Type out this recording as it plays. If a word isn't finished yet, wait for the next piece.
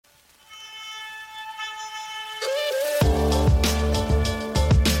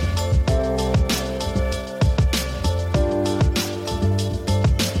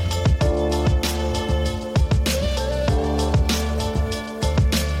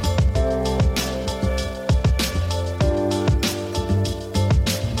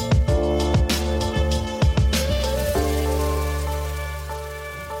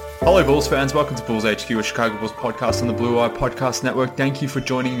Hello Bulls fans, welcome to Bulls HQ, a Chicago Bulls podcast on the Blue Eye Podcast Network. Thank you for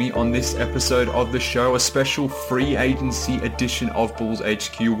joining me on this episode of the show, a special free agency edition of Bulls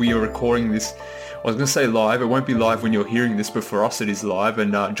HQ. We are recording this, I was going to say live, it won't be live when you're hearing this, but for us it is live,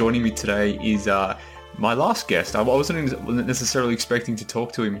 and joining me today is my last guest. I wasn't necessarily expecting to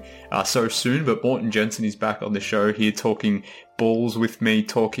talk to him so soon, but Morten Jensen is back on the show here talking Bulls with me,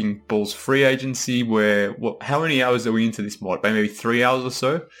 talking Bulls free agency, how many hours are we into this, Mort? Maybe 3 hours or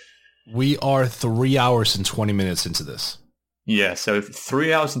so? We are 3 hours and 20 minutes into this. Yeah, so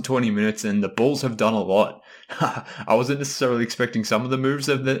 3 hours and 20 minutes, and the Bulls have done a lot. I wasn't necessarily expecting some of the moves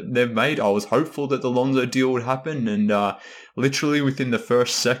that they've made. I was hopeful that the Lonzo deal would happen, and literally within the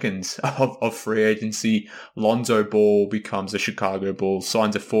first seconds of free agency, Lonzo Ball becomes a Chicago Bull,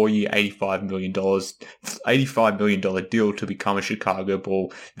 signs a 4-year, $85 million deal to become a Chicago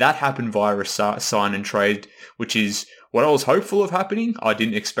Bull. That happened via a sign and trade, which is what I was hopeful of happening. I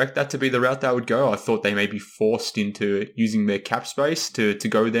didn't expect that to be the route they would go. I thought they may be forced into using their cap space to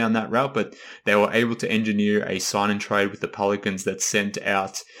go down that route, but they were able to engineer a sign and trade with the Pelicans that sent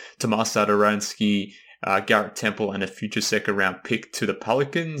out Tomas Satoransky, Garrett Temple, and a future second round pick to the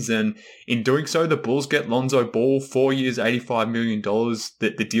Pelicans. And in doing so, the Bulls get Lonzo Ball, 4 years, $85 million.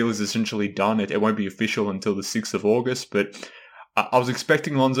 The deal is essentially done. It won't be official until the 6th of August, but I was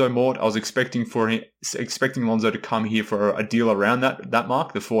expecting Lonzo more. I was expecting Lonzo to come here for a deal around that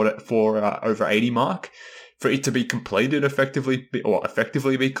mark, the four over 80 mark, for it to be completed effectively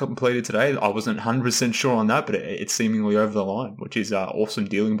be completed today. I wasn't 100% sure on that, but it's seemingly over the line, which is awesome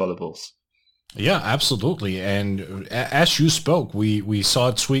dealing by the Bulls. Yeah, absolutely. And as you spoke, we saw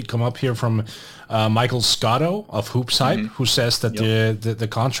a tweet come up here from Michael Scotto of Hoops Hype, who says that the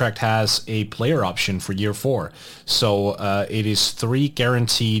contract has a player option for year 4. So it is 3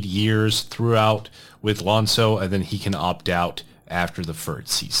 guaranteed years throughout with Lonzo, and then he can opt out after the 3rd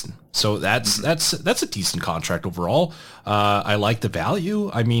season. So that's a decent contract overall. I like the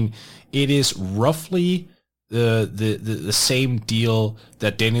value. I mean, it is roughly the same deal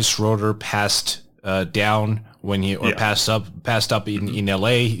that Dennis Schroeder passed down when passed up in LA.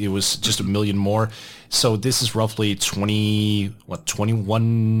 It was just $1 million more. So this is roughly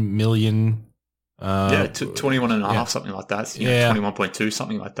 21 million. 21 and a half, something like that. 21.2,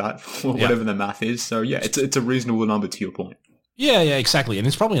 something like that, whatever the math is. So yeah, it's a reasonable number to your point. Yeah, exactly. And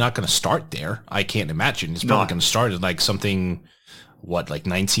it's probably not going to start there. I can't imagine. It's probably going to start at like something, like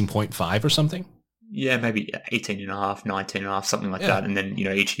 19.5 or something? Yeah, maybe 18 and a half, 19 and a half, something like that. And then,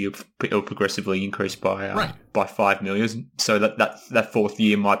 each year it'll progressively increase by 5 million. So that 4th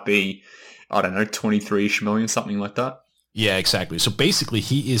year might be, I don't know, 23-ish million, something like that. Yeah, exactly. So basically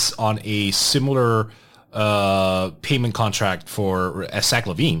he is on a similar payment contract for Zach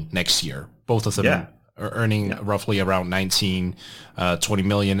LaVine next year. Both of them are earning roughly around 19, 20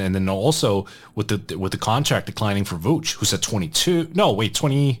 million. And then also with the contract declining for Vooch, who's at 22. No, wait,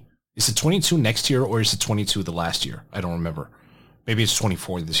 20... Is it 22 next year or is it 22 the last year? I don't remember. Maybe it's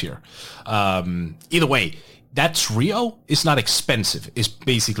 24 this year. Either way, that trio is not expensive, is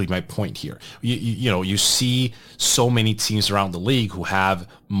basically my point here. You see so many teams around the league who have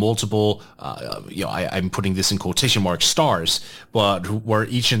multiple, I'm putting this in quotation marks, stars, but where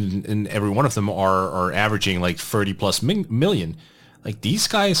each and every one of them are averaging like 30 plus million. Like these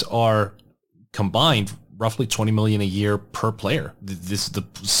guys are combined roughly 20 million a year per player.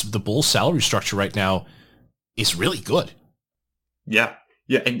 The Bulls salary structure right now is really good. Yeah,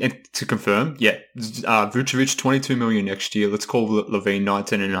 and to confirm, Vucevic 22 million next year. Let's call LaVine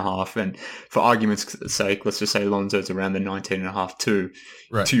 19 and a half, and for argument's sake, let's just say Lonzo's around the 19 and a half too.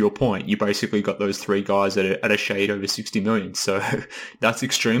 Right. To your point, you basically got those 3 guys at a shade over 60 million. So that's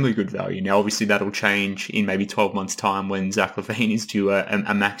extremely good value. Now, obviously, that'll change in maybe 12 months' time when Zach LaVine is due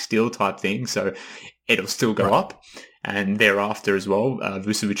a max deal type thing. So it'll still go up, and thereafter as well,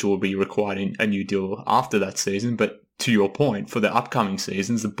 Vucevic will be required a new deal after that season. But to your point, for the upcoming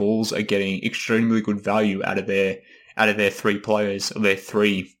seasons, the Bulls are getting extremely good value out of their 3 players, or their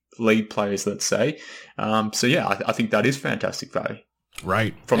 3 lead players, let's say. So yeah, I think that is fantastic value.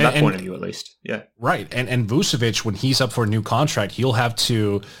 Right. From that point of view, at least. Yeah. Right. And Vucevic, when he's up for a new contract, he'll have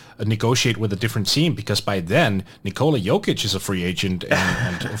to negotiate with a different team, because by then Nikola Jokic is a free agent,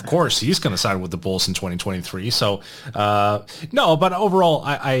 and of course he's going to sign with the Bulls in 2023. So no, but overall,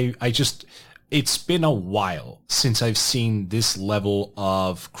 I just, it's been a while since I've seen this level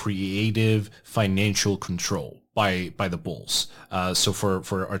of creative financial control by the Bulls. So for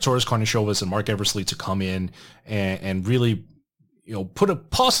Arturas Karnisovas and Mark Eversley to come in and really, put a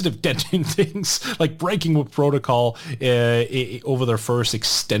positive dent in things, like breaking with protocol over their first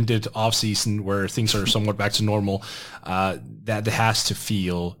extended offseason where things are somewhat back to normal, that has to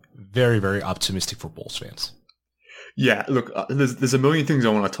feel very, very optimistic for Bulls fans. Yeah, look, there's a million things I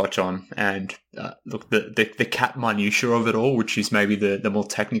want to touch on, and look, the cap minutiae of it all, which is maybe the more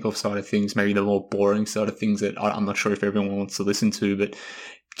technical side of things, maybe the more boring side of things that I'm not sure if everyone wants to listen to, but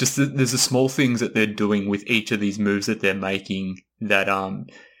just there's the small things that they're doing with each of these moves that they're making that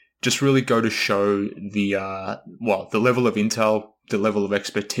just really go to show the level of intel, the level of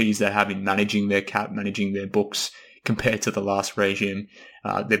expertise they have in managing their cap, managing their books compared to the last regime.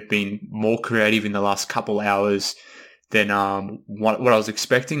 They've been more creative in the last couple hours than what I was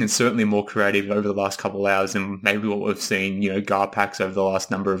expecting, and certainly more creative over the last couple of hours than maybe what we've seen, Garpax over the last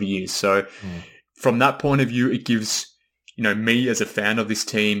number of years. So from that point of view, it gives, me as a fan of this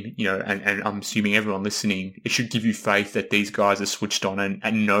team, and I'm assuming everyone listening, it should give you faith that these guys are switched on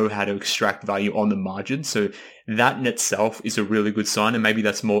and know how to extract value on the margin. So that in itself is a really good sign, and maybe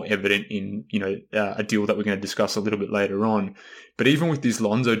that's more evident in, a deal that we're going to discuss a little bit later on. But even with this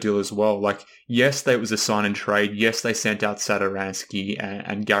Lonzo deal as well, like, yes, it was a sign and trade. Yes, they sent out Satoransky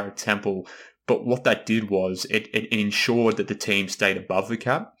and Garrett Temple. But what that did was it ensured that the team stayed above the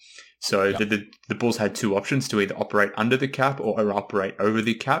cap. So the Bulls had two options to either operate under the cap or operate over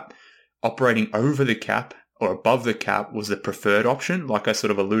the cap. Operating over the cap or above the cap was the preferred option. Like I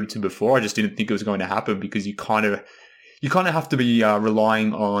sort of alluded to before, I just didn't think it was going to happen because you kind of have to be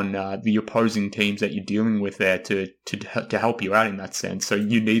relying on the opposing teams that you're dealing with there to help you out in that sense. So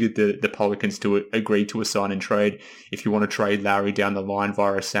you needed the Pelicans to agree to a sign and trade. If you want to trade Lowry down the line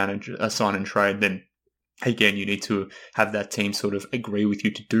via a sign and trade, then again, you need to have that team sort of agree with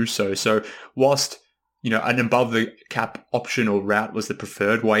you to do so. So whilst, an above the cap option or route was the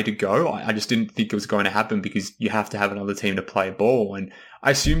preferred way to go, I just didn't think it was going to happen because you have to have another team to play ball. And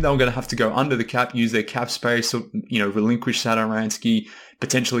I assumed they were going to have to go under the cap, use their cap space, relinquish Satoransky,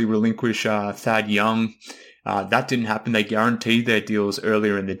 potentially relinquish Thad Young. That didn't happen. They guaranteed their deals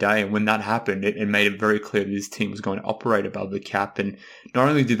earlier in the day. And when that happened, it made it very clear that this team was going to operate above the cap. And not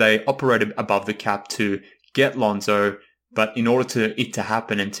only did they operate above the cap to get Lonzo, but in order to it to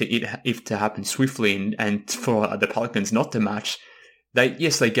happen and it to happen swiftly and for the Pelicans not to match, they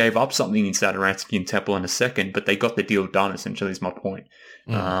gave up something in Satoransky and Temple in a second, but they got the deal done, essentially, is my point.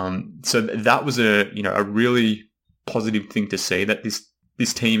 So that was a really positive thing to see, that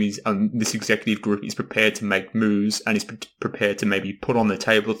this team is, this executive group is prepared to make moves and is prepared to maybe put on the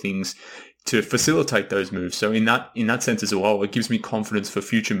table things to facilitate those moves. So in that sense as well, it gives me confidence for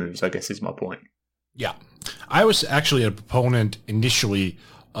future moves, I guess, is my point. Yeah. I was actually a proponent initially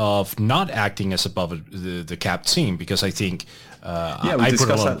of not acting as above the cap team because I think we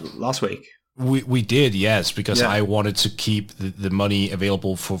discussed that last week. We did, yes, because I wanted to keep the money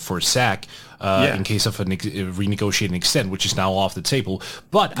available for Zach in case of a renegotiating extent, which is now off the table.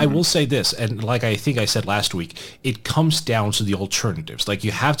 But I will say this, and like I think I said last week, it comes down to the alternatives. Like,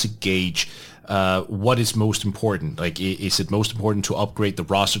 you have to gauge what is most important. Like, is it most important to upgrade the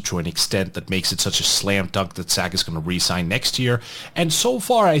roster to an extent that makes it such a slam dunk that Zach is going to re-sign next year? And so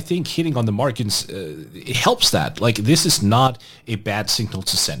far, I think hitting on the margins, it helps that. Like, this is not a bad signal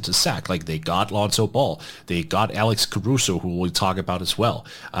to send to Zach. Like, they got Lonzo Ball. They got Alex Caruso, who we'll talk about as well.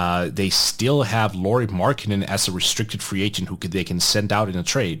 They still have Lauri Markkanen as a restricted free agent who they can send out in a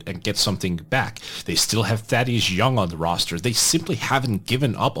trade and get something back. They still have Thaddeus Young on the roster. They simply haven't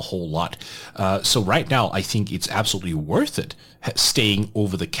given up a whole lot. So right now, I think it's absolutely worth it staying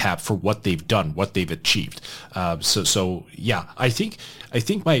over the cap for what they've done, what they've achieved. So yeah, I think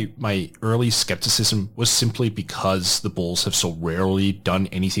my early skepticism was simply because the Bulls have so rarely done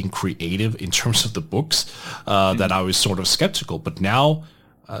anything creative in terms of the books that I was sort of skeptical. But now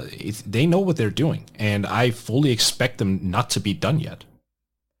they know what they're doing, and I fully expect them not to be done yet.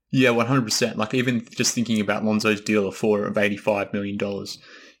 Yeah, 100%. Like, even just thinking about Lonzo's deal of $85 million.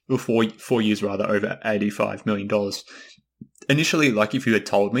 Or 4 years rather, over $85 million. Initially, like, if you had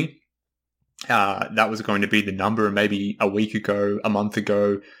told me that was going to be the number maybe a week ago, a month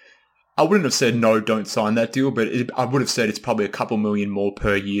ago, I wouldn't have said, no, don't sign that deal, but I would have said it's probably a couple million more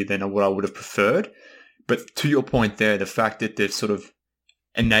per year than what I would have preferred. But to your point there, the fact that they've sort of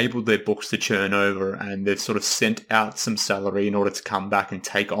enabled their books to churn over and they've sort of sent out some salary in order to come back and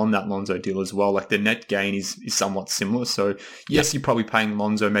take on that Lonzo deal as well. Like, the net gain is somewhat similar. So yes, you're probably paying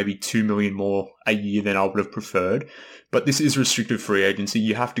Lonzo maybe $2 million more a year than I would have preferred, but this is restricted free agency.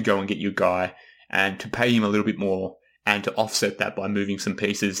 You have to go and get your guy, and to pay him a little bit more and to offset that by moving some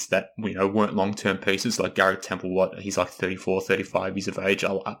pieces that, weren't long-term pieces, like Garrett Temple, he's like 34, 35 years of age.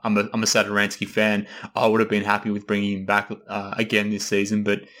 I'm a Satoransky fan. I would have been happy with bringing him back again this season,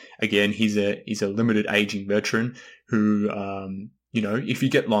 but again, he's a limited aging veteran who, if you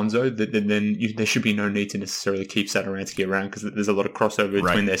get Lonzo, then there should be no need to necessarily keep Satoransky around because there's a lot of crossover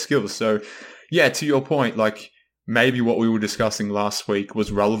between their skills. So, yeah, to your point, like maybe what we were discussing last week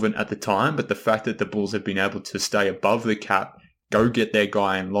was relevant at the time, but the fact that the Bulls have been able to stay above the cap, go get their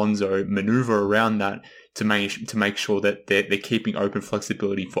guy in Lonzo, maneuver around that to make sure that they're keeping open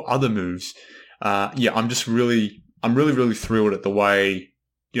flexibility for other moves. I'm really thrilled at the way.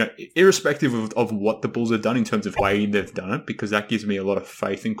 Irrespective of what the Bulls have done in terms of way they've done it, because that gives me a lot of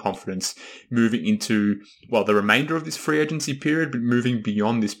faith and confidence moving into, the remainder of this free agency period, but moving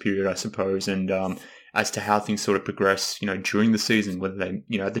beyond this period, I suppose, and as to how things sort of progress, during the season, whether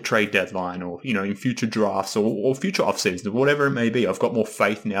they, at the trade deadline or, in future drafts or future off seasons, whatever it may be. I've got more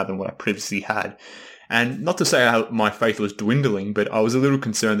faith now than what I previously had. And not to say how my faith was dwindling, but I was a little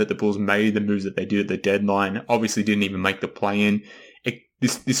concerned that the Bulls made the moves that they did at the deadline, obviously didn't even make the play-in.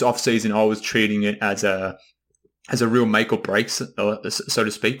 This offseason, I was treating it as a real make or break, so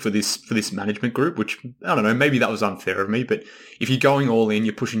to speak, for this management group, which, I don't know, maybe that was unfair of me, but if you're going all in,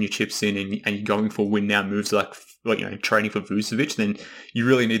 you're pushing your chips in and you're going for win now moves like trading for Vucevic, then you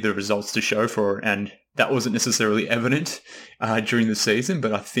really need the results to show for it. And that wasn't necessarily evident during the season,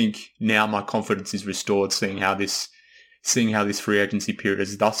 but I think now my confidence is restored seeing how this free agency period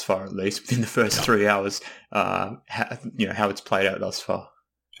is thus far, at least within the first 3 hours, how it's played out thus far.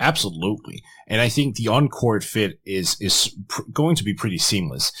 Absolutely. And I think the on-court fit is going to be pretty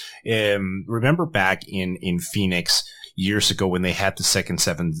seamless. Remember back in Phoenix years ago when they had the second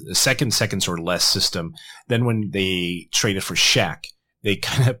seconds or less system, then when they traded for Shaq,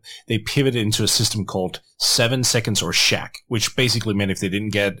 they pivoted into a system called 7 seconds or Shaq, which basically meant if they didn't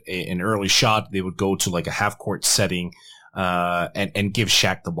get an early shot, they would go to like a half-court setting and give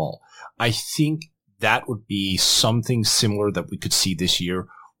Shaq the ball. I think that would be something similar that we could see this year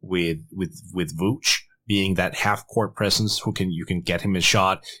with Vooch being that half court presence you can get him a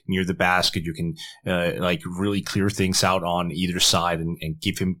shot near the basket. You can really clear things out on either side and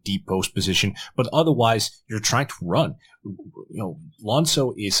give him deep post position. But otherwise, you're trying to run.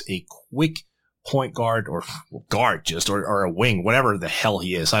 Lonzo is a quick point guard or a wing, whatever the hell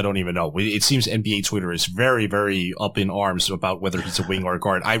he is. I don't even know. It seems NBA Twitter is very, very up in arms about whether he's a wing or a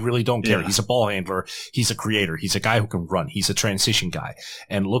guard. I really don't care. Yeah. He's a ball handler. He's a creator. He's a guy who can run. He's a transition guy.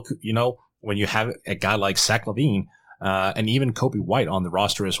 And look, when you have a guy like Zach LaVine, and even Kobe White on the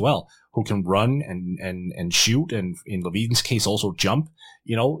roster as well, who can run and shoot, and in LaVine's case also jump,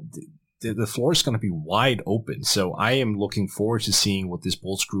 the floor is going to be wide open. So I am looking forward to seeing what this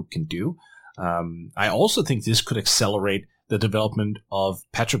Bulls group can do. I also think this could accelerate the development of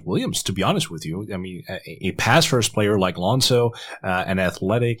Patrick Williams, to be honest with you. I mean, a pass-first player like Lonzo, an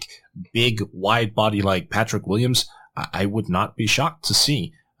athletic, big, wide body like Patrick Williams, I would not be shocked to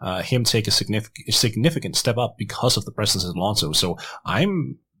see him take a significant step up because of the presence of Lonzo. So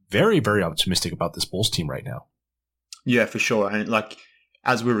I'm very, very optimistic about this Bulls team right now. Yeah, for sure. And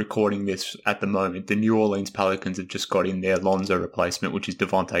as we're recording this at the moment, the New Orleans Pelicans have just got in their Lonzo replacement, which is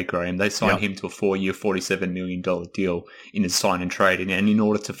Devontae Graham. They signed him to a 4-year, $47 million deal in a sign and trade. And in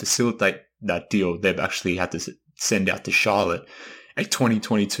order to facilitate that deal, they've actually had to send out to Charlotte a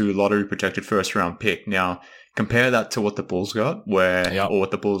 2022 lottery protected first round pick. Now, compare that to what the Bulls got, or what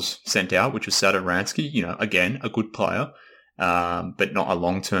the Bulls sent out, which was Satoransky, again, a good player, but not a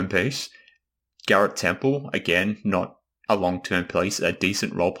long-term piece. Garrett Temple, again, not a long-term piece, a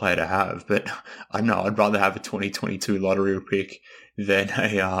decent role player to have, but I don't know, I'd rather have a 2022 lottery pick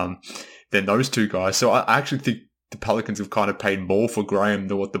than those two guys. So I actually think the Pelicans have kind of paid more for Graham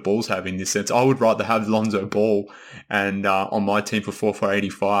than what the Bulls have in this sense. I would rather have Lonzo Ball and on my team for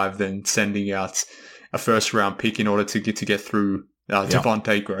 4 than sending out a first-round pick in order to get through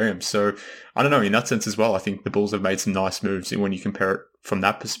Devontae Graham. So I don't know, in that sense as well, I think the Bulls have made some nice moves when you compare it from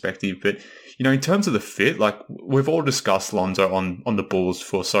that perspective. But in terms of the fit, we've all discussed Lonzo on the Bulls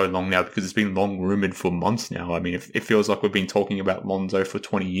for so long now because it's been long rumored for months now. I mean, it feels like we've been talking about Lonzo for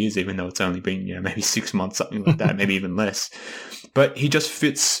 20 years, even though it's only been, maybe 6 months, something like that, maybe even less. But he just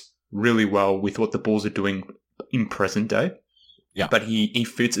fits really well with what the Bulls are doing in present day. Yeah. But he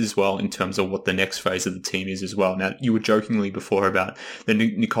fits as well in terms of what the next phase of the team is as well. Now, you were jokingly before about the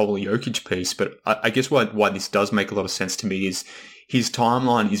Nikola Jokic piece, but I guess why this does make a lot of sense to me is his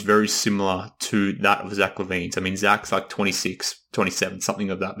timeline is very similar to that of Zach LaVine's. I mean, Zach's 26, 27, something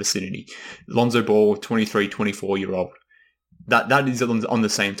of that vicinity. Lonzo Ball, 23, 24-year-old. That is on the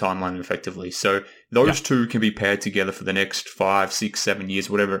same timeline, effectively. So those two can be paired together for the next 5, 6, 7 years,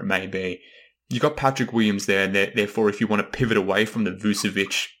 whatever it may be. You've got Patrick Williams there, and therefore, if you want to pivot away from the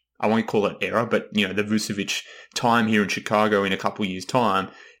Vucevic, I won't call it era, but, the Vucevic time here in Chicago in a couple of years' time,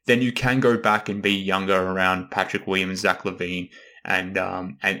 then you can go back and be younger around Patrick Williams, Zach LaVine, and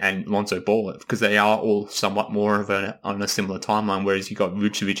Lonzo Ball, because they are all somewhat more of on a similar timeline, whereas you got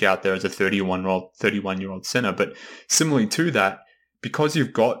Vucevic out there as a 31-year-old center. But similarly to that, because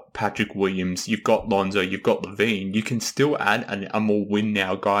you've got Patrick Williams, you've got Lonzo, you've got LaVine, you can still add a more win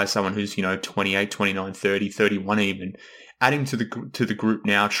now guy, someone who's, 28, 29, 30, 31 even, adding to the group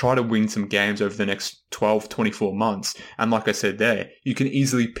now, try to win some games over the next 12, 24 months. And like I said there, you can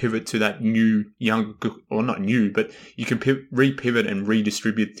easily pivot to that new, young, or not new, but you can re-pivot and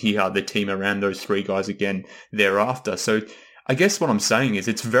redistribute the team around those three guys again thereafter. So I guess what I'm saying is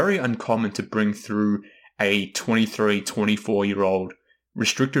it's very uncommon to bring through a 23, 24-year-old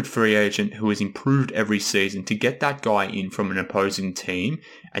restricted free agent who has improved every season, to get that guy in from an opposing team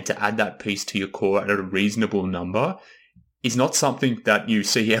and to add that piece to your core at a reasonable number is not something that you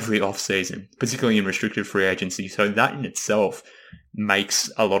see every offseason, particularly in restricted free agency. So that in itself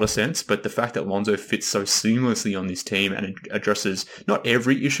makes a lot of sense. But the fact that Lonzo fits so seamlessly on this team and addresses not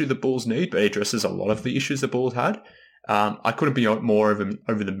every issue the Bulls need, but addresses a lot of the issues the Bulls had, I couldn't be more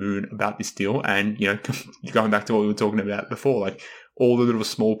over the moon about this deal. And, going back to what we were talking about before, like all the little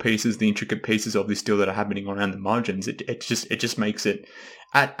small pieces, the intricate pieces of this deal that are happening around the margins, it just makes it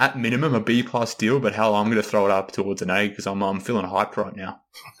at minimum a B+ deal. But hell, I'm going to throw it up towards an A because I'm feeling hyped right now.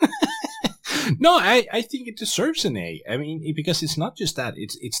 No, I think it deserves an A. I mean, because it's not just that;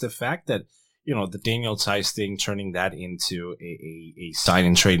 it's the fact that the Daniel Tice thing, turning that into a sign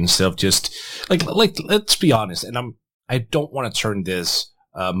and trade instead of just like let's be honest, and I don't want to turn this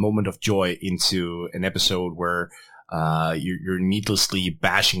moment of joy into an episode where you're needlessly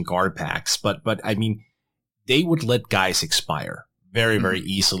bashing guard packs, but I mean, they would let guys expire very, very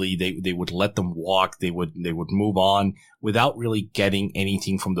easily. They would let them walk. They would move on without really getting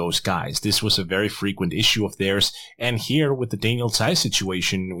anything from those guys. This was a very frequent issue of theirs. And here with the Daniel Tice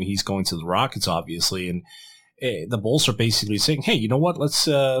situation, he's going to the Rockets, obviously, and the Bulls are basically saying, hey, you know what? Let's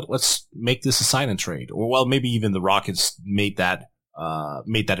make this a sign and trade. Or, well, maybe even the Rockets made that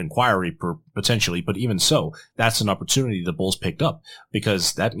inquiry potentially, but even so, that's an opportunity the Bulls picked up,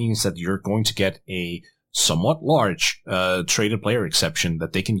 because that means that you're going to get a somewhat large traded player exception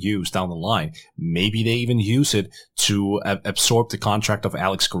that they can use down the line. Maybe they even use it to absorb the contract of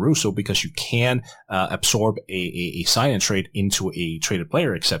Alex Caruso, because you can absorb a sign and trade into a traded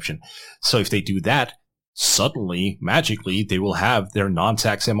player exception. So if they do that, suddenly, magically, they will have their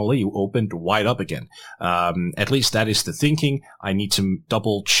non-tax MLE opened wide up again. At least that is the thinking. I need to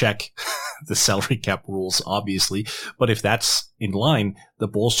double check the salary cap rules, obviously. But if that's in line, the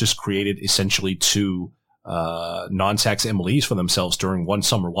Bulls just created essentially two non-tax MLEs for themselves during one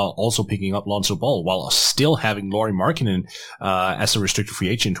summer, while also picking up Lonzo Ball, while still having Lauri Markkanen as a restricted free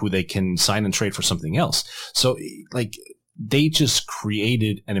agent who they can sign and trade for something else. So, they just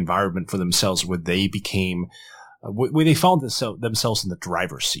created an environment for themselves where they became, where they found themselves in the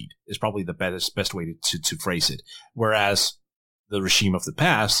driver's seat, is probably the best way to phrase it. Whereas the regime of the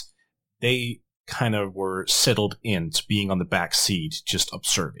past, they kind of were settled into being on the back seat, just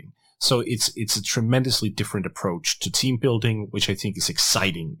observing. So it's a tremendously different approach to team building, which I think is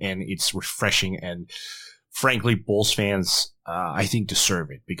exciting and it's refreshing. And frankly, Bulls fans, I think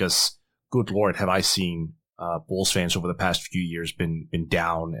deserve it, because good Lord, have I seen Bulls fans over the past few years been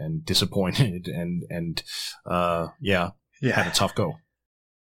down and disappointed and had a tough go.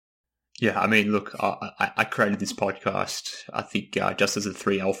 Yeah, I mean, look, I created this podcast, I think, just as the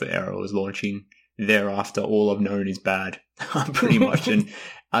 3 Alpha era was launching. Thereafter, all I've known is bad, pretty much. And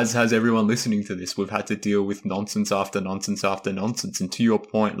as has everyone listening to this, we've had to deal with nonsense after nonsense after nonsense. And to your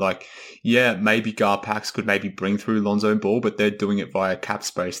point, maybe Garpax could maybe bring through Lonzo Ball, but they're doing it via cap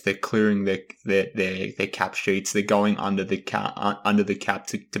space. They're clearing their cap sheets. They're going under the cap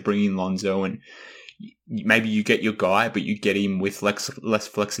to bring in Lonzo, and maybe you get your guy, but you get him with less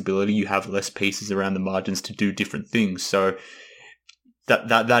flexibility. You have less pieces around the margins to do different things. So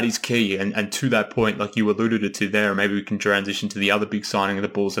that is key. And to that point, like you alluded to there, maybe we can transition to the other big signing the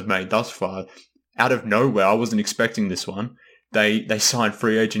Bulls have made thus far. Out of nowhere, I wasn't expecting this one. They signed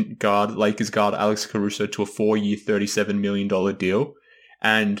free agent Lakers guard Alex Caruso to a 4-year, $37 million deal.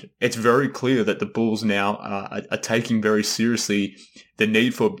 And it's very clear that the Bulls now are taking very seriously the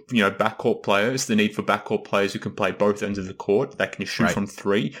need for backcourt players who can play both ends of the court, that can shoot from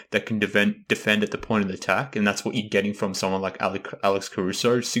three, that can defend at the point of attack, and that's what you're getting from someone like Alex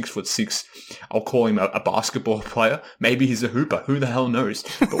Caruso, 6'6". I'll call him a basketball player. Maybe he's a hooper. Who the hell knows?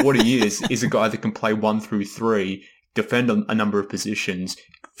 But what he is a guy that can play 1 through 3, defend a number of positions,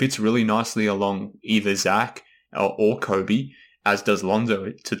 fits really nicely along either Zach or Kobe, as does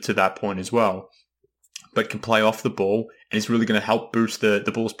Lonzo to that point as well. but can play off the ball and is really going to help boost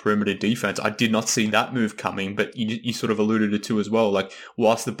the Bulls' perimeter defense. I did not see that move coming, but you sort of alluded it to as well. Like,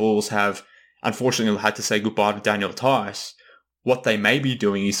 whilst the Bulls have unfortunately had to say goodbye to Daniel Tice, what they may be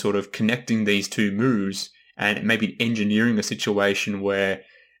doing is sort of connecting these two moves and maybe engineering a situation where,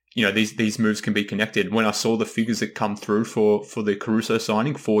 you know, these moves can be connected. When I saw the figures that come through for the Caruso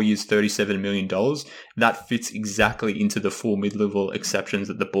signing, 4 years, $37 million, that fits exactly into the full mid-level exceptions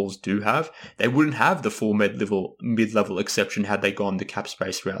that the Bulls do have. They wouldn't have the full mid-level exception had they gone the cap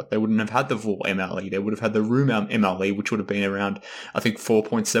space route. They wouldn't have had the full MLE. They would have had the room MLE, which would have been around, I think,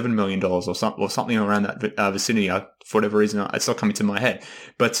 $4.7 million or something around that vicinity. For whatever reason, it's not coming to my head.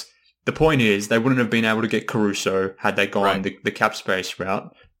 But the point is, they wouldn't have been able to get Caruso had they gone the cap space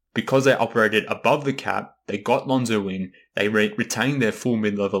route. Because they operated above the cap, they got Lonzo in, they retained their full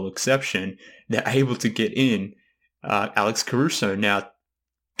mid-level exception, they're able to get in Alex Caruso. Now,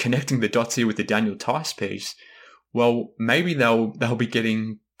 connecting the dots here with the Daniel Tice piece, well, maybe they'll be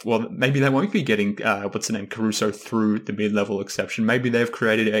getting, well, maybe they won't be getting, Caruso through the mid-level exception. Maybe they've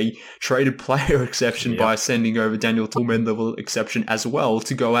created a traded player exception by sending over Daniel to mid-level exception as well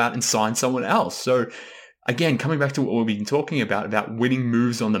to go out and sign someone else. So, again, coming back to what we've been talking about winning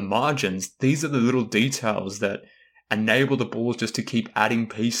moves on the margins, these are the little details that enable the Bulls just to keep adding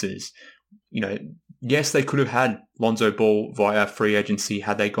pieces. You know, yes, they could have had Lonzo Ball via free agency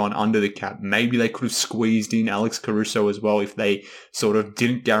had they gone under the cap. Maybe they could have squeezed in Alex Caruso as well if they sort of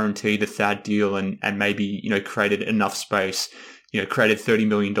didn't guarantee the Thad deal and maybe, you know, created enough space, you know, created $30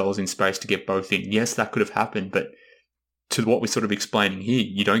 million in space to get both in. Yes, that could have happened, but to what we're sort of explaining here,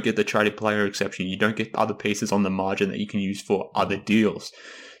 you don't get the traded player exception. You don't get other pieces on the margin that you can use for other deals.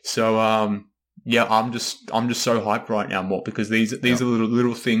 So, yeah, I'm just so hyped right now, Mort, because these are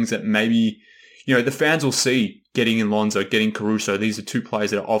little things that maybe, you know, the fans will see getting in Lonzo, getting Caruso. These are two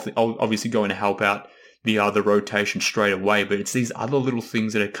players that are obviously going to help out the other rotation straight away, but it's these other little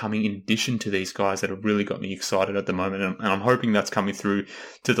things that are coming in addition to these guys that have really got me excited at the moment, and I'm hoping that's coming through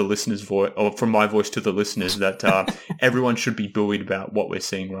to the listeners' voice, or from my voice to the listeners, that everyone should be buoyed about what we're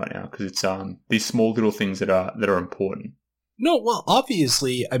seeing right now, because it's these small little things that are important. No, well,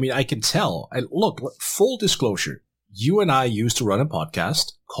 obviously, I mean, I can tell. And look, full disclosure, you and I used to run a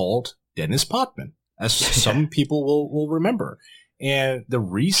podcast called Dennis Potman, as some people will remember, and the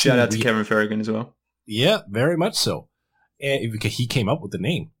reason shout out to Kevin Farragon as well. Yeah, very much so. And he came up with the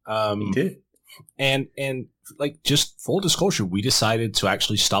name. He did. And like, just full disclosure, we decided to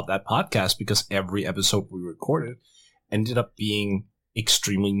actually stop that podcast because every episode we recorded ended up being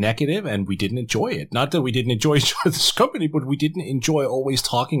extremely negative, and we didn't enjoy it. Not that we didn't enjoy this company, but we didn't enjoy always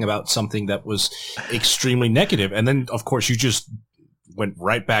talking about something that was extremely negative. And then, of course, you just went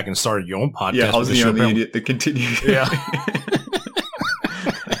right back and started your own podcast. Yeah, I was the only idiot that continued. Yeah.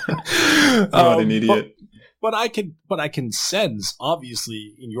 What an idiot. But I can sense,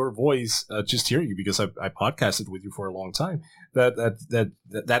 obviously, in your voice, just hearing you, because I podcasted with you for a long time,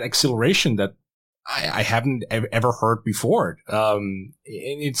 that exhilaration that I haven't ever heard before.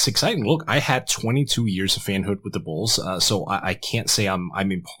 It's exciting. Look, I had 22 years of fanhood with the Bulls, so I can't say I'm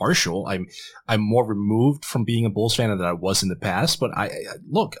impartial. I'm more removed from being a Bulls fan than I was in the past. But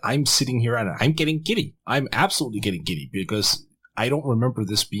I'm sitting here and I'm getting giddy. I'm absolutely getting giddy because I don't remember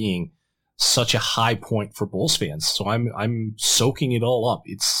this being such a high point for Bulls fans. So I'm soaking it all up.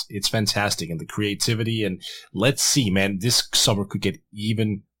 It's fantastic, and the creativity, and let's see, man, this summer could get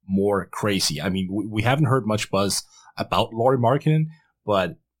even more crazy. I mean, we haven't heard much buzz about Lauri Markkanen,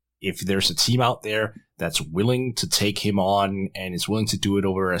 but if there's a team out there that's willing to take him on and is willing to do it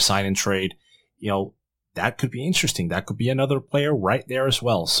over a sign and trade, you know, that could be interesting. That could be another player right there as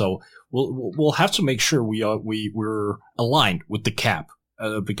well. So we'll have to make sure we're aligned with the cap.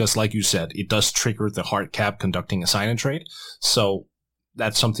 Because, like you said, it does trigger the hard cap conducting a sign and trade. So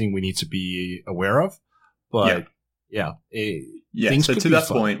that's something we need to be aware of. But yeah. So to that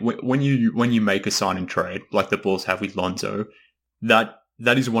point, when you make a sign and trade like the Bulls have with Lonzo, that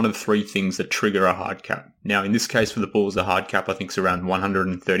is one of the three things that trigger a hard cap. Now, in this case for the Bulls, the hard cap I think is around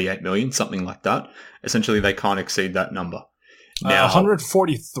 $138 million, something like that. Essentially, they can't exceed that number. Now,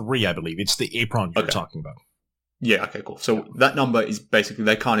 143, I believe. It's the apron you're talking about. Yeah, okay, cool. So that number is basically,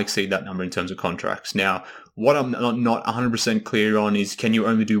 they can't exceed that number in terms of contracts. Now, what I'm not 100% clear on is, can you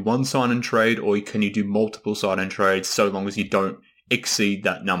only do one sign and trade, or can you do multiple sign and trades so long as you don't exceed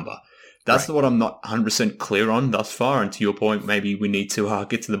that number? That's what I'm not 100% clear on thus far. And to your point, maybe we need to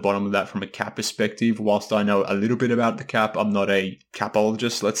get to the bottom of that from a cap perspective. Whilst I know a little bit about the cap, I'm not a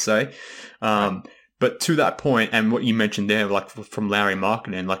capologist, let's say. But to that point, and what you mentioned there, like from Larry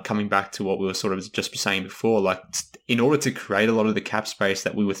Markkinen, like coming back to what we were sort of just saying before, like in order to create a lot of the cap space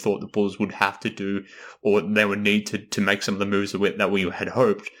that we would thought the Bulls would have to do, or they would need to make some of the moves that we had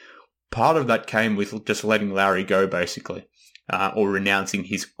hoped, part of that came with just letting Larry go, basically, or renouncing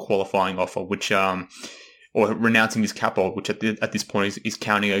his qualifying offer, which, or renouncing his cap offer, which at this point is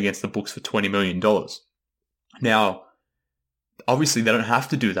counting against the books for $20 million. Now, obviously, they don't have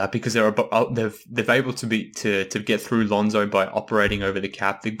to do that because they've able to get through Lonzo by operating over the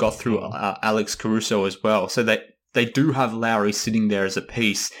cap. They got through Alex Caruso as well, so they do have Lowry sitting there as a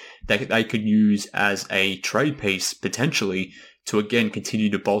piece that they could use as a trade piece potentially to again continue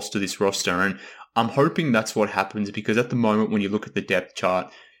to bolster this roster. And I'm hoping that's what happens because at the moment, when you look at the depth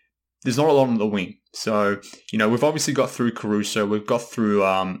chart, there's not a lot on the wing. So, we've obviously got through Caruso, we've got through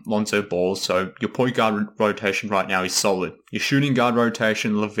Lonzo Ball, so your point guard rotation right now is solid. Your shooting guard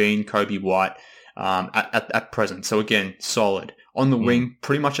rotation, Levine, Kobe White, at present. So again, solid. On the wing,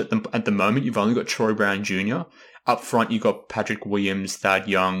 pretty much at the moment, you've only got Troy Brown Jr. Up front, you've got Patrick Williams, Thad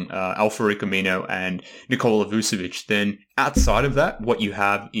Young, Alfred Camino, and Nikola Vucevic. Then outside of that, what you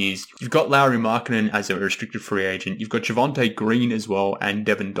have is you've got Larry Markkinen as a restricted free agent. You've got Javonte Green as well and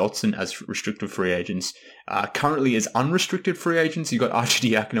Devin Dotson as restricted free agents. Currently as unrestricted free agents, you've got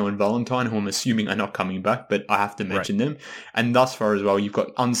Arcidiacono and Valentine, who I'm assuming are not coming back, but I have to mention them. And thus far as well, you've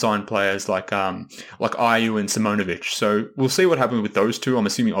got unsigned players like Ayu and Simonovic. So we'll see what happens with those two. I'm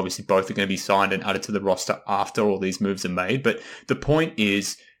assuming obviously both are going to be signed and added to the roster after all these moves are made. But the point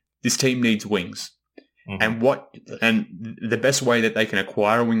is, this team needs wings. Mm-hmm. And the best way that they can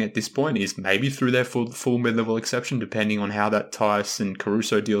acquire a wing at this point is maybe through their full mid-level exception, depending on how that Tyson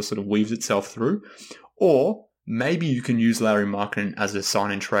Caruso deal sort of weaves itself through. Or maybe you can use Larry Markkinen as a sign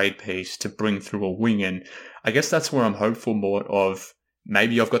and trade piece to bring through a wing. And I guess that's where I'm hopeful more of,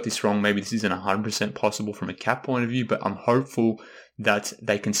 maybe I've got this wrong, maybe this isn't 100% possible from a cap point of view, but I'm hopeful that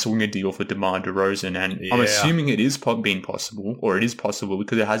they can swing a deal for DeMar DeRozan. And I'm assuming it is being possible, or it is possible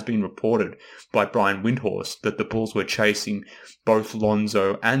because it has been reported by Brian Windhorst that the Bulls were chasing both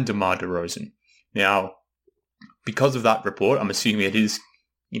Lonzo and DeMar DeRozan. Now, because of that report, I'm assuming it is,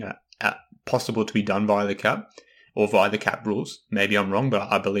 possible to be done via the cap or via the cap rules. Maybe I'm wrong, but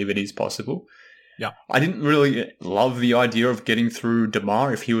I believe it is possible. Yeah. I didn't really love the idea of getting through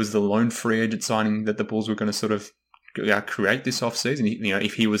DeMar if he was the lone free agent signing that the Bulls were going to sort of create this offseason,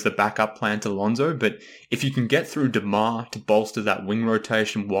 if he was the backup plan to Lonzo. But if you can get through DeMar to bolster that wing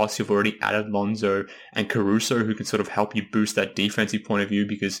rotation whilst you've already added Lonzo and Caruso, who can sort of help you boost that defensive point of view,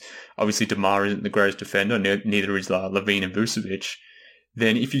 because obviously DeMar isn't the greatest defender, neither is Levine and Vucevic.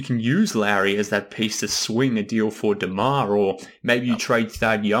 Then if you can use Larry as that piece to swing a deal for DeMar, or maybe you trade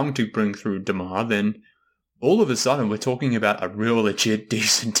Thad Young to bring through DeMar, then all of a sudden we're talking about a real legit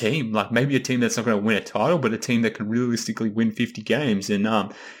decent team. Like maybe a team that's not going to win a title, but a team that can realistically win 50 games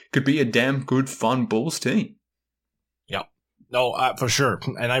and could be a damn good, fun Bulls team. Yeah, no, for sure.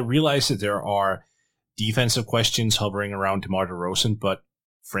 And I realize that there are defensive questions hovering around DeMar DeRozan, but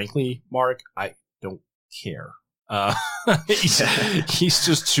frankly, Mark, I don't care. He's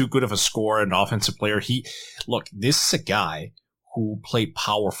just too good of a scorer and offensive player. This is a guy who played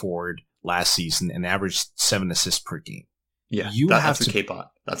power forward last season and averaged 7 assists per game. Yeah, that's the key part.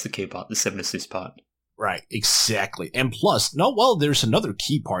 That's the key part, the 7 assist part. Right, exactly. And plus, there's another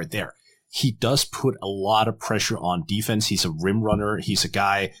key part there. He does put a lot of pressure on defense. He's a rim runner. He's a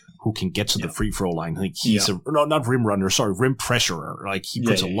guy who can get to the free throw line. Like not rim runner, sorry, rim pressurer. Like he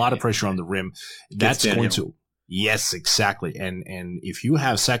puts a lot of pressure on the rim. That's going to. Yes, exactly. And if you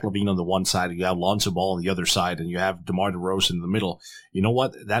have Zach LaVine on the one side, and you have Lonzo Ball on the other side, and you have DeMar DeRozan in the middle, you know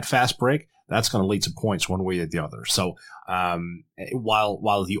what? That fast break, that's going to lead to points one way or the other. So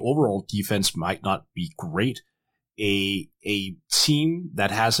while the overall defense might not be great, a team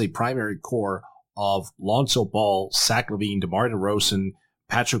that has a primary core of Lonzo Ball, Zach LaVine, DeMar DeRozan,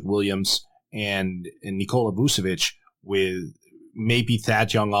 Patrick Williams, and Nikola Vucevic with maybe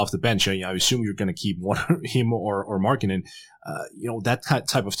Thad Young off the bench. I assume you're going to keep him or Markkinen. That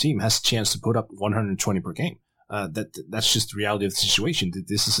type of team has a chance to put up 120 per game. That's just the reality of the situation.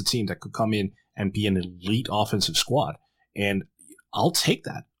 This is a team that could come in and be an elite offensive squad. And I'll take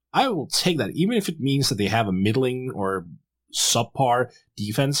that. I will take that. Even if it means that they have a middling or subpar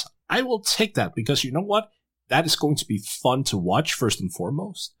defense, I will take that because you know what? That is going to be fun to watch first and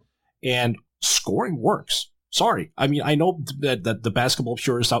foremost. And scoring works. Sorry. I mean, I know that the basketball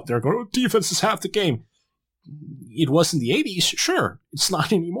purists out there go, defense is half the game. It was in the 80s. Sure. It's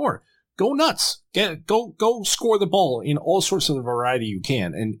not anymore. go nuts. Go score the ball in all sorts of variety you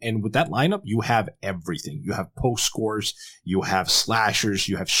can. And with that lineup, you have everything. You have post scores, you have slashers,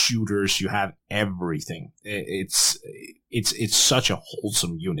 you have shooters, you have everything. It's such a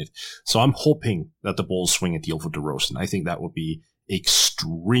wholesome unit. So I'm hoping that the Bulls swing a deal for DeRozan. I think that would be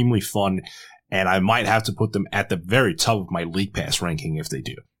extremely fun, and I might have to put them at the very top of my League Pass ranking if they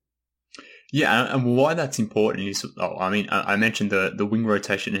do. Yeah, and why that's important is, I mentioned the wing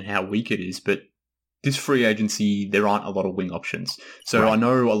rotation and how weak it is, but this free agency, there aren't a lot of wing options. So right. I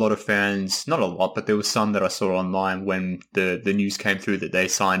know a lot of fans, not a lot, but there was some that I saw online when the news came through that they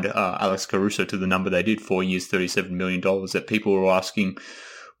signed Alex Caruso to the number they did, 4 years, $37 million, that people were asking,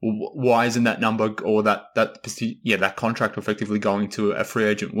 why isn't that number or that contract effectively going to a free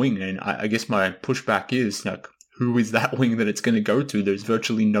agent wing? And I guess my pushback is, like, who is that wing that it's going to go to? There's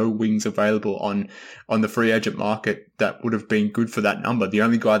virtually no wings available on the free agent market that would have been good for that number. The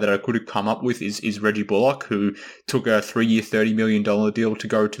only guy that I could have come up with is Reggie Bullock, who took a 3-year, $30 million deal to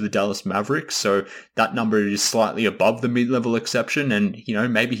go to the Dallas Mavericks. So that number is slightly above the mid-level exception. And,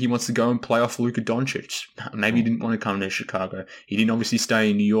 maybe he wants to go and play off Luka Doncic. Maybe he didn't want to come to Chicago. He didn't obviously stay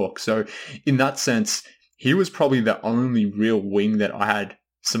in New York. So in that sense, he was probably the only real wing that I had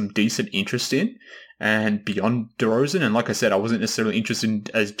some decent interest in. And beyond DeRozan, and like I said, I wasn't necessarily interested in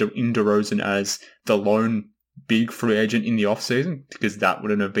DeRozan as the lone big free agent in the offseason, because that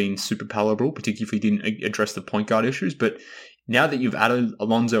wouldn't have been super palatable, particularly if he didn't address the point guard issues. But now that you've added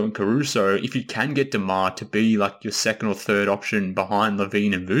Lonzo and Caruso, if you can get DeMar to be like your second or third option behind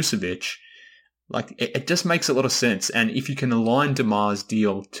LaVine and Vucevic, like it just makes a lot of sense. And if you can align DeMar's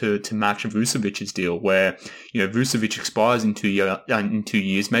deal to match Vucevic's deal, where Vucevic expires in 2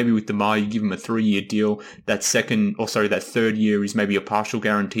 years, maybe with DeMar you give him a 3-year deal. That third year is maybe a partial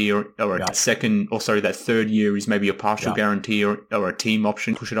guarantee, that third year is maybe a partial guarantee or a team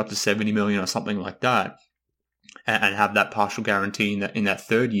option. Push it up to $70 million or something like that, and have that partial guarantee in that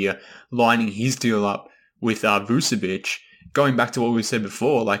third year, lining his deal up with Vucevic. Going back to what we said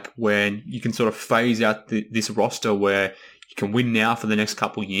before, like when you can sort of phase out this roster where you can win now for the next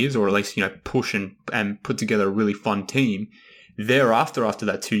couple of years, or at least, push and put together a really fun team. Thereafter, after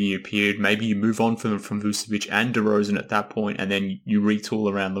that 2-year period, maybe you move on from Vucevic and DeRozan at that point, and then you retool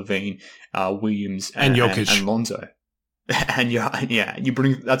around LaVine, Williams, and Jokic and Lonzo. And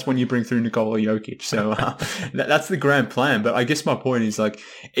that's when you bring through Nikola Jokic. So that's the grand plan. But I guess my point is, like,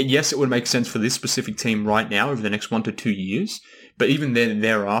 yes, it would make sense for this specific team right now over the next 1 to 2 years. But even then,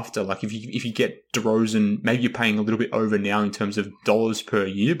 thereafter, like if you get DeRozan, maybe you're paying a little bit over now in terms of dollars per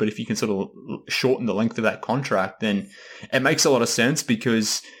year. But if you can sort of shorten the length of that contract, then it makes a lot of sense,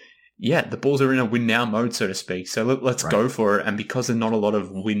 because the Bulls are in a win now mode, so to speak. So let's go for it. And because there's not a lot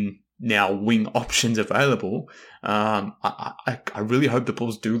of wing options available, I really hope the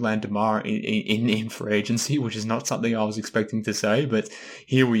Bulls do land DeMar in free agency, which is not something I was expecting to say, but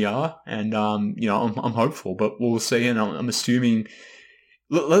here we are, and I'm hopeful, but we'll see. And I'm assuming,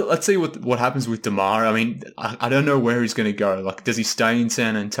 let's see what happens with DeMar. I mean, I don't know where he's going to go. Like, does he stay in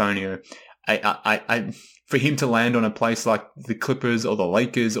San Antonio? For him to land on a place like the Clippers or the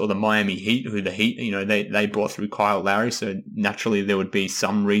Lakers or the Miami Heat, who the Heat, they brought through Kyle Lowry, so naturally there would be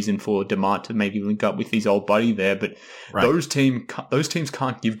some reason for DeMar to maybe link up with his old buddy there. But those teams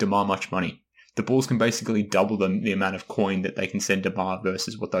can't give DeMar much money. The Bulls can basically double the amount of coin that they can send DeMar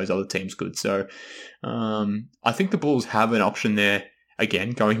versus what those other teams could. So I think the Bulls have an option there.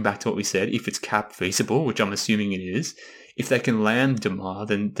 Again, going back to what we said, if it's cap feasible, which I'm assuming it is. If they can land DeMar,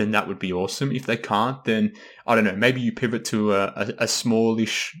 then that would be awesome. If they can't, then I don't know. Maybe you pivot to a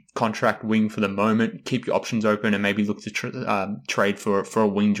smallish contract wing for the moment, keep your options open, and maybe look to trade for a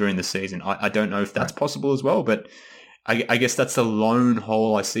wing during the season. I don't know if that's possible as well, but I guess that's the lone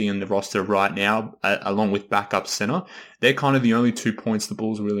hole I see in the roster right now, along with backup center. They're kind of the only 2 points the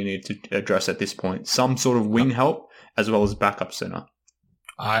Bulls really need to address at this point. Some sort of wing help as well as backup center.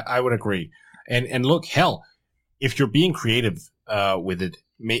 I would agree. And look, hell, if you're being creative with it,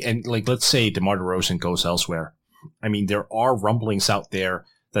 and like let's say DeMar DeRozan goes elsewhere, I mean, there are rumblings out there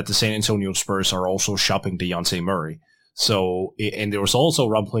that the San Antonio Spurs are also shopping Dejounte Murray. So, and there was also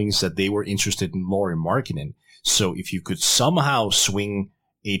rumblings that they were interested in Lauri Markkanen. So if you could somehow swing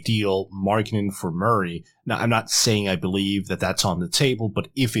a deal Markkanen for Murray, now I'm not saying I believe that that's on the table, but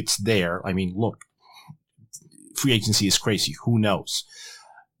if it's there, I mean, look, free agency is crazy. Who knows?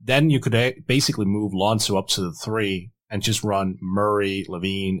 Then you could basically move Lonzo up to the 3 and just run Murray,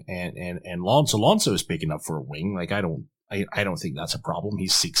 LaVine, and Lonzo. Lonzo is big enough for a wing. Like, I don't think that's a problem.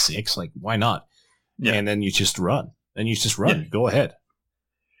 He's 6'6". Like, why not? Yeah. And then you just run. Yeah. Go ahead.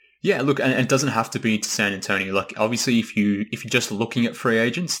 Yeah, look, and it doesn't have to be to San Antonio. Like, obviously, if you're just looking at free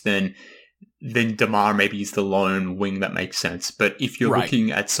agents, then DeMar maybe is the lone wing that makes sense. But if you're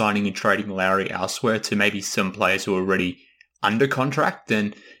looking at signing and trading Lowry elsewhere to maybe some players who are already under contract,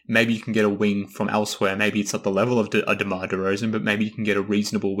 then maybe you can get a wing from elsewhere. Maybe it's not the level of a DeMar DeRozan, but maybe you can get a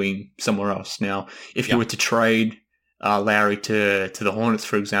reasonable wing somewhere else. Now, if you were to trade Lowry to the Hornets,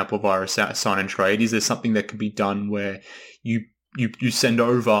 for example, via a sign and trade, is there something that could be done where you send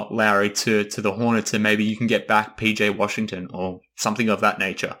over Lowry to the Hornets and maybe you can get back PJ Washington or something of that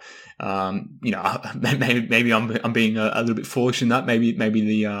nature? Maybe I'm being a little bit foolish in that. Maybe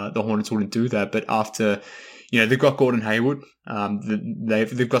the Hornets wouldn't do that, but after, they've got Gordon Hayward,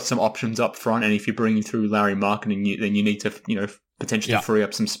 they've got some options up front, and if you're bringing through Larry Marketing, then you need to, potentially free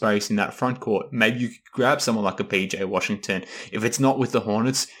up some space in that front court. Maybe you could grab someone like a PJ Washington. If it's not with the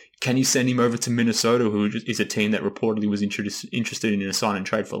Hornets, can you send him over to Minnesota, who is a team that reportedly was interested in a sign and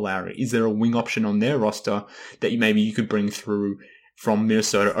trade for Lowry? Is there a wing option on their roster that maybe you could bring through from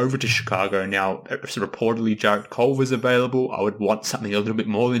Minnesota over to Chicago? Now, reportedly, Jarrett Culver's available. I would want something a little bit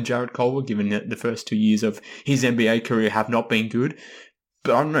more than Jarrett Culver, given that the first 2 years of his NBA career have not been good.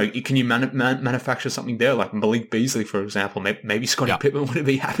 But I don't know, can you manufacture something there, like Malik Beasley, for example? Maybe Scottie Pippen wouldn't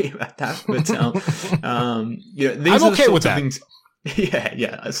be happy about that. But these I'm okay with that. Things.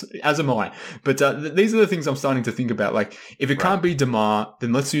 Yeah, as am I. But these are the things I'm starting to think about. Like, if it can't be DeMar,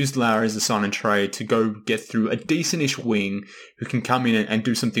 then let's use Larry as a sign and trade to go get through a decentish wing who can come in and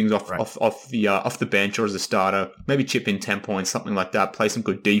do some things off the bench or as a starter. Maybe chip in 10 points, something like that. Play some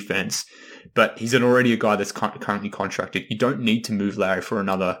good defense. But he's already a guy that's currently contracted. You don't need to move Larry for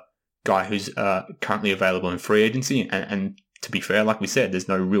another guy who's currently available in free agency. And to be fair, like we said, there's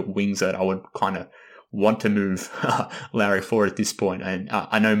no real wings that I would kind of want to move Larry for at this point. And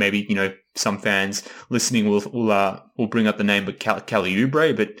I know maybe, some fans listening will bring up the name of Kelly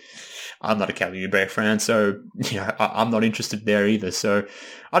Oubre, but I'm not a Kelly Oubre fan, so I'm not interested there either. So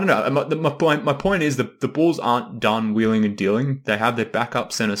I don't know. My point is the Bulls aren't done wheeling and dealing. They have their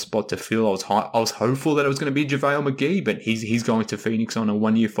backup center spot to fill. I was hopeful that it was going to be JaVale McGee, but he's going to Phoenix on a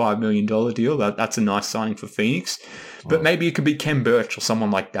 1 year, $5 million deal. That's a nice signing for Phoenix. But maybe it could be Ken Birch or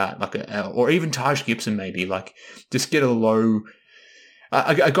someone like that, or even Taj Gibson. Maybe just get a low.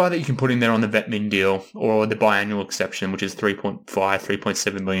 A guy that you can put in there on the vet min deal or the biannual exception, which is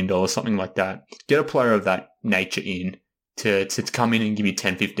 $3.7 million, something like that. Get a player of that nature in to come in and give you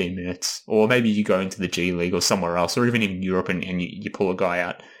 10, 15 minutes. Or maybe you go into the G League or somewhere else, or even in Europe and you pull a guy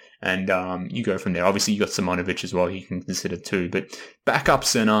out and you go from there. Obviously, you got Simonovic as well you can consider too. But backup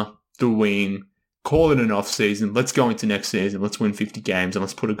center, the wing, call it an off season. Let's go into next season. Let's win 50 games and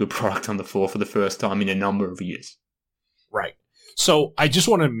let's put a good product on the floor for the first time in a number of years. Right. So I just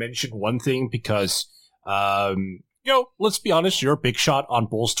want to mention one thing because, let's be honest, you're a big shot on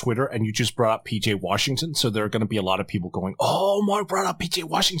Bulls Twitter and you just brought up PJ Washington. So there are going to be a lot of people going, oh, Mark brought up PJ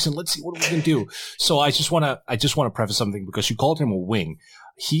Washington. Let's see what we can do. So I just want to preface something because you called him a wing.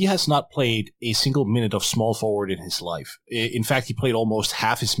 He has not played a single minute of small forward in his life. In fact, he played almost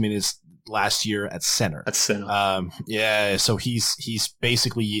half his minutes last year at center. So he's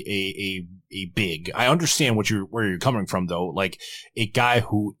basically a big. I understand where you're coming from though. Like a guy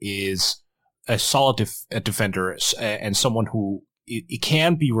who is a solid defender and someone who it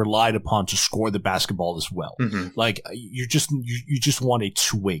can be relied upon to score the basketball as well. Mm-hmm. Like you just want a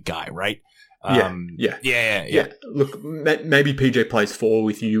two-way guy, right? Yeah. Look, maybe PJ plays 4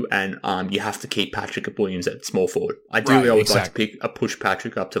 with you, and you have to keep Patrick Williams at small forward. Ideally, I would like to push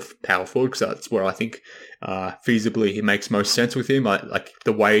Patrick up to power forward because that's where I think feasibly he makes most sense with him. Like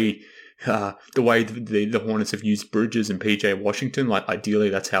the way the Hornets have used Bridges and PJ Washington. Like ideally,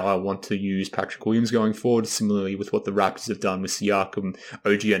 that's how I want to use Patrick Williams going forward. Similarly, with what the Raptors have done with Siakam,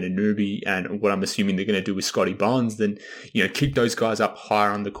 OG Anunoby, and what I'm assuming they're going to do with Scotty Barnes. Then keep those guys up higher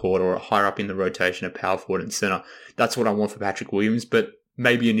on the court or higher up in the rotation at power forward and center. That's what I want for Patrick Williams. But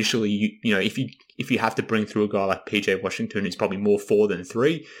maybe initially, if you have to bring through a guy like PJ Washington, who's probably more 4 than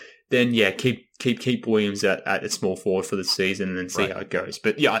 3. Then keep Williams at small forward for the season and see how it goes.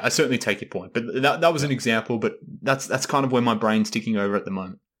 But yeah, I certainly take your point. But that was an example. But that's kind of where my brain's ticking over at the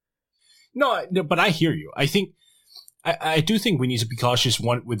moment. No, but I hear you. I do think we need to be cautious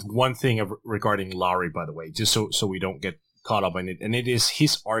with one thing regarding Lowry, by the way, just so we don't get caught up in it. And it is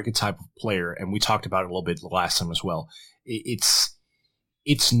his archetype of player, and we talked about it a little bit last time as well.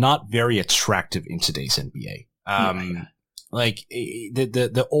 It's not very attractive in today's NBA. Like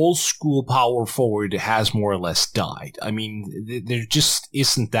the old school power forward has more or less died. I mean, there just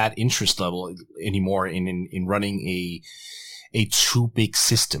isn't that interest level anymore in running a too big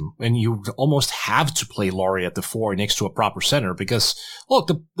system, and you almost have to play Laurie at the 4 next to a proper center because, look,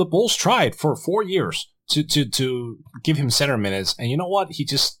 the Bulls tried for 4 years to give him center minutes, and you know what? He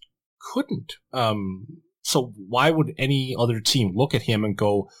just couldn't. So why would any other team look at him and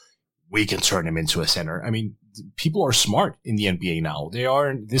go, we can turn him into a center? I mean, people are smart in the NBA now.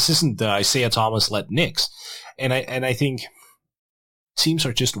 This isn't the Isaiah Thomas-led Knicks. And I think teams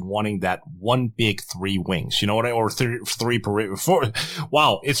are just wanting that one big 3 wings, you know what or three perimeter. 4.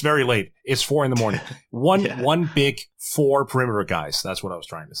 Wow, it's very late. It's 4 a.m. One big 4 perimeter guys. That's what I was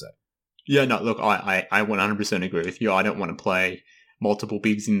trying to say. Yeah, no, look, I 100% agree with you. I don't want to play multiple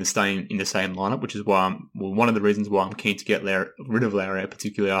bigs in the same lineup, which is why one of the reasons why I'm keen to get rid of Larry,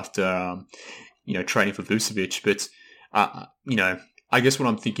 particularly after trading for Vucevic. But I guess what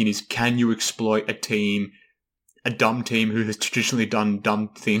I'm thinking is, can you exploit a dumb team who has traditionally done dumb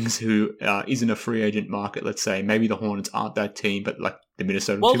things, who isn't a free agent market? Let's say maybe the Hornets aren't that team, but like the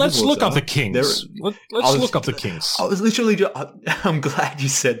Minnesota. Well, Timberwolves let's look up the Kings. Let's look up the Kings. I was literally I'm glad you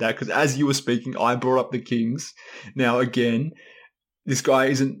said that, because as you were speaking, I brought up the Kings. Now again, this guy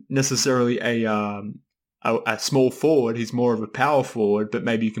isn't necessarily a small forward. He's more of a power forward, but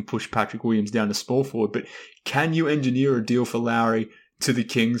maybe you can push Patrick Williams down to small forward. But can you engineer a deal for Lowry to the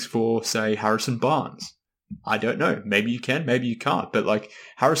Kings for, say, Harrison Barnes? I don't know. Maybe you can, maybe you can't. But like,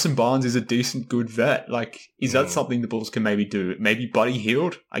 Harrison Barnes is a decent, good vet. Like, is that something the Bulls can maybe do? Maybe Buddy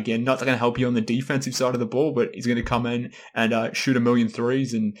Hield, again, not going to help you on the defensive side of the ball, but he's going to come in and shoot 1,000,000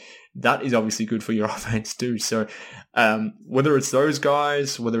 threes, and that is obviously good for your offense too. So whether it's those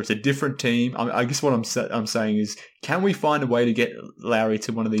guys, whether it's a different team, I guess what I'm saying is, can we find a way to get Lowry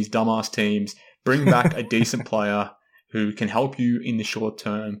to one of these dumbass teams, bring back a decent player who can help you in the short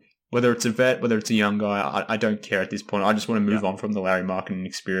term? Whether it's a vet, whether it's a young guy, I don't care at this point. I just want to move on from the Larry marketing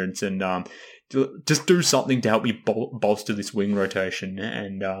experience and just do something to help me bolster this wing rotation.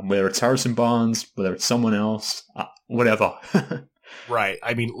 And whether it's Harrison Barnes, whether it's someone else, whatever. Right.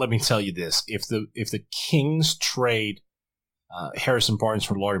 I mean, let me tell you this: if the Kings trade Harrison Barnes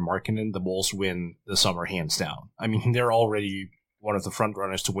for Lauri Markkanen, the Bulls win the summer hands down. I mean, they're already one of the front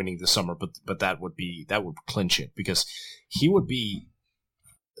runners to winning this summer, but that would clinch it, because he would be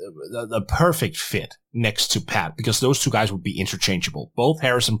the perfect fit next to Pat, because those two guys would be interchangeable. Both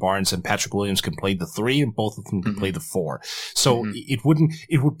Harrison Barnes and Patrick Williams can play the 3, and both of them can play the 4. So it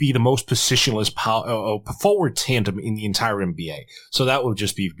would be the most positionless forward tandem in the entire NBA. So that would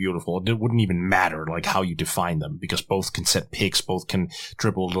just be beautiful. It wouldn't even matter like how you define them, because both can set picks, both can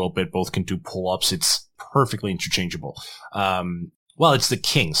dribble a little bit, both can do pull-ups. It's perfectly interchangeable. Well, it's the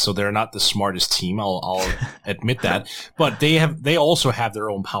Kings, so they're not the smartest team. I'll admit that, but they also have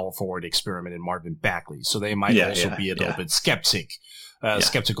their own power forward experiment in Marvin Bagley, so they might also be a little bit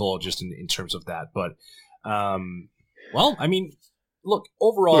skeptical just in terms of that. But well, I mean, look,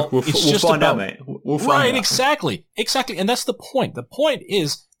 overall, we'll find out, mate. We'll find out. Exactly, and that's the point. The point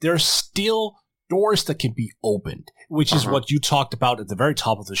is there's still doors that can be opened, which is what you talked about at the very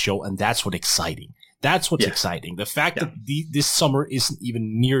top of the show, and that's what's exciting. That's what's exciting. The fact that this summer isn't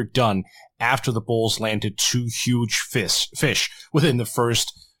even near done after the Bulls landed 2 huge fish within the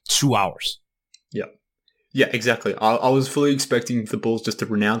first 2 hours. Yeah, exactly. I was fully expecting the Bulls just to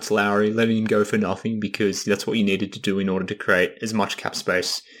renounce Lowry, letting him go for nothing, because that's what you needed to do in order to create as much cap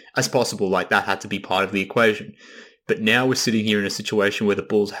space as possible. Like, that had to be part of the equation. But now we're sitting here in a situation where the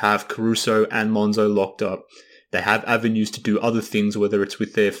Bulls have Caruso and Lonzo locked up. They have avenues to do other things, whether it's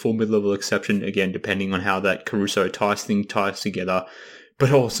with their full mid-level exception, again, depending on how that Caruso-Tice thing ties together.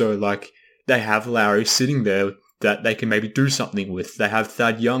 But also, like, they have Lowry sitting there that they can maybe do something with. They have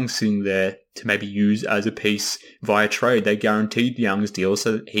Thad Young sitting there to maybe use as a piece via trade. They guaranteed Young's deal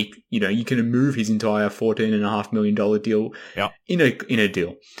so that you can move his entire $14.5 million deal in a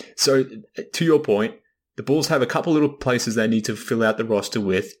deal. So, to your point, the Bulls have a couple little places they need to fill out the roster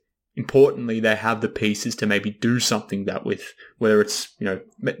with. Importantly, they have the pieces to maybe do something that with, whether it's,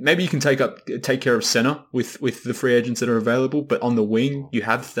 maybe you can take care of center with the free agents that are available, but on the wing, you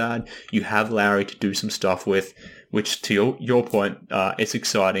have Thad, you have Lowry to do some stuff with, which to your point, it's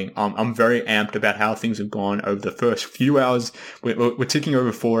exciting. I'm very amped about how things have gone over the first few hours. We're ticking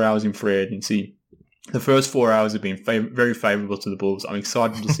over 4 hours in free agency. The first 4 hours have been very favorable to the Bulls. I'm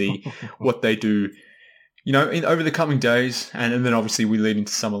excited to see what they do over the coming days, and then obviously we lead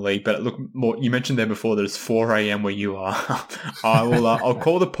into Summer League. But look, you mentioned there before that it's 4 a.m. where you are. I'll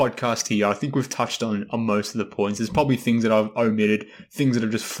call the podcast here. I think we've touched on most of the points. There's probably things that I've omitted, things that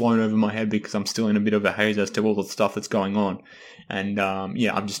have just flown over my head because I'm still in a bit of a haze as to all the stuff that's going on. And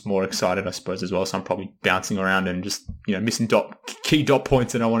I'm just more excited, I suppose, as well. So I'm probably bouncing around and just, missing key dot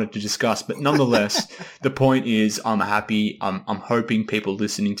points that I wanted to discuss. But nonetheless, the point is I'm happy. I'm hoping people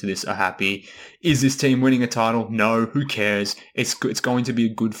listening to this are happy. Is this team winning a title? No, who cares? It's going to be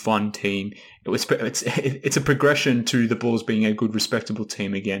a good, fun team. It's a progression to the Bulls being a good, respectable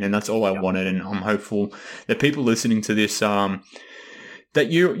team again, and that's all I wanted. And I'm hopeful that people listening to this,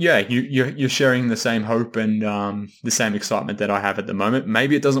 that you're sharing the same hope and the same excitement that I have at the moment.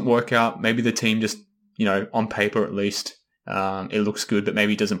 Maybe it doesn't work out. Maybe the team just, on paper at least, it looks good, but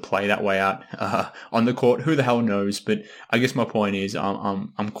maybe it doesn't play that way out on the court. Who the hell knows? But I guess my point is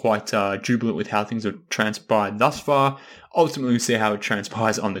I'm quite jubilant with how things have transpired thus far. Ultimately, we'll see how it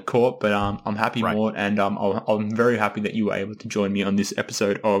transpires on the court, but I'm happy, Mort, and I'm very happy that you were able to join me on this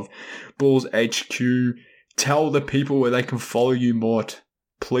episode of Bulls HQ. Tell the people where they can follow you, Mort,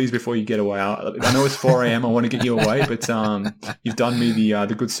 please, before you get away. I know it's 4 a.m. I want to get you away, but you've done me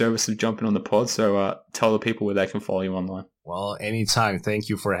the good service of jumping on the pod, so tell the people where they can follow you online. Well, anytime. Thank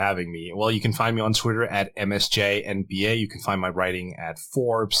you for having me. Well, you can find me on Twitter at MSJNBA. You can find my writing at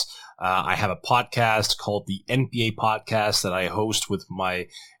Forbes. I have a podcast called the NBA Podcast that I host with my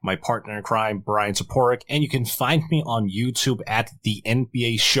partner in crime, Brian Toporek. And you can find me on YouTube at the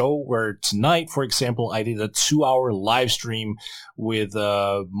NBA Show, where tonight, for example, I did a 2-hour live stream with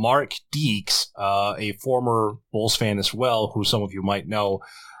Mark Deeks, a former Bulls fan as well, who some of you might know.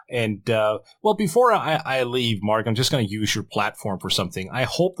 And, before I leave, Mark, I'm just going to use your platform for something. I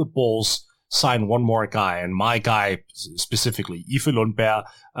hope the Bulls sign one more guy, and my guy specifically, Ife Lundberg,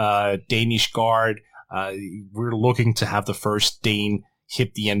 Danish guard. We're looking to have the first Dane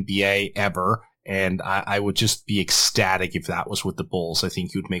hit the NBA ever, and I would just be ecstatic if that was with the Bulls. I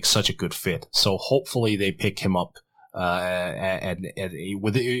think he would make such a good fit. So hopefully they pick him up within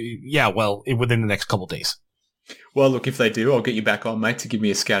the next couple days. Well, look, if they do, I'll get you back on, mate, to give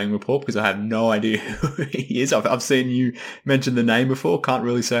me a scouting report, because I have no idea who he is. I've seen you mention the name before. Can't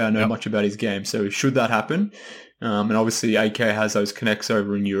really say I know much about his game. So should that happen, and obviously AK has those connects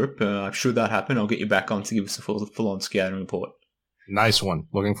over in Europe, should that happen, I'll get you back on to give us a full-on scouting report. Nice one.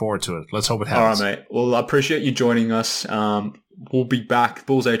 Looking forward to it. Let's hope it happens. All right, mate. Well, I appreciate you joining us. We'll be back.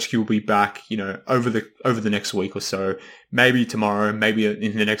 Bulls HQ will be back, over the next week or so. Maybe tomorrow, maybe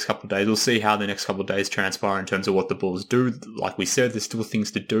in the next couple of days. We'll see how the next couple of days transpire in terms of what the Bulls do. Like we said, there's still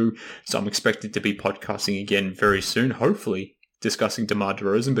things to do. So I'm expected to be podcasting again very soon, hopefully discussing DeMar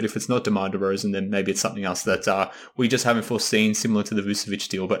DeRozan. But if it's not DeMar DeRozan, then maybe it's something else that we just haven't foreseen, similar to the Vucevic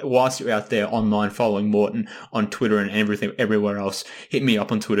deal. But whilst you're out there online following Morton on Twitter and everywhere else, hit me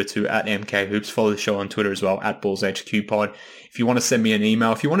up on Twitter too, at MKHoops. Follow the show on Twitter as well, at BullsHQPod. If you want to send me an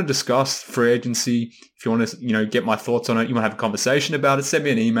email, if you want to discuss free agency, if you want to, get my thoughts on it, you want to have a conversation about it, send me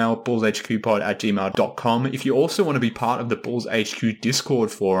an email, bullshqpod@gmail.com. If you also want to be part of the Bulls HQ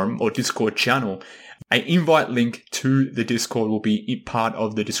Discord forum or Discord channel, an invite link to the Discord will be part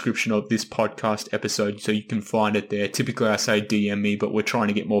of the description of this podcast episode, so you can find it there. Typically, I say DM me, but we're trying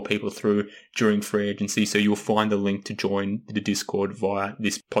to get more people through during free agency, so you'll find the link to join the Discord via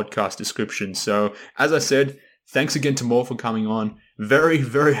this podcast description. So, as I said, thanks again to Moore for coming on. Very,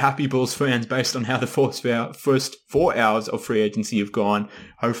 very happy Bulls fans based on how the first 4 hours of free agency have gone.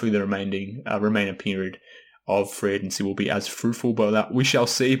 Hopefully the remaining period of free agency will be as fruitful, but we shall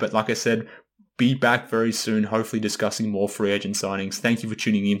see. But like I said, be back very soon, hopefully discussing more free agent signings. Thank you for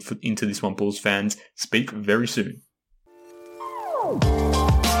tuning into this one, Bulls fans. Speak very soon.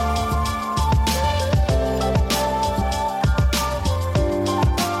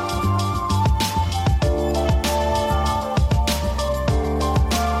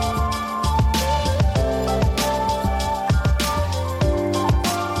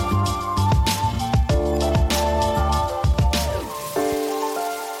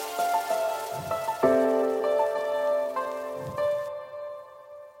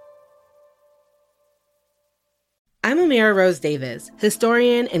 I'm Amira Rose Davis,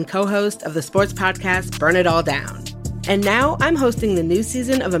 historian and co-host of the sports podcast Burn It All Down. And now I'm hosting the new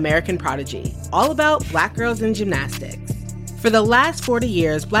season of American Prodigy, all about Black girls in gymnastics. For the last 40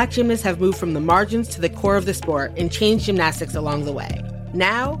 years, Black gymnasts have moved from the margins to the core of the sport and changed gymnastics along the way.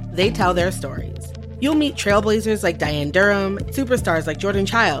 Now, they tell their stories. You'll meet trailblazers like Diane Durham, superstars like Jordan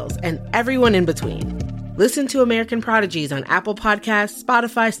Childs, and everyone in between. Listen to American Prodigies on Apple Podcasts,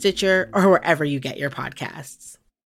 Spotify, Stitcher, or wherever you get your podcasts.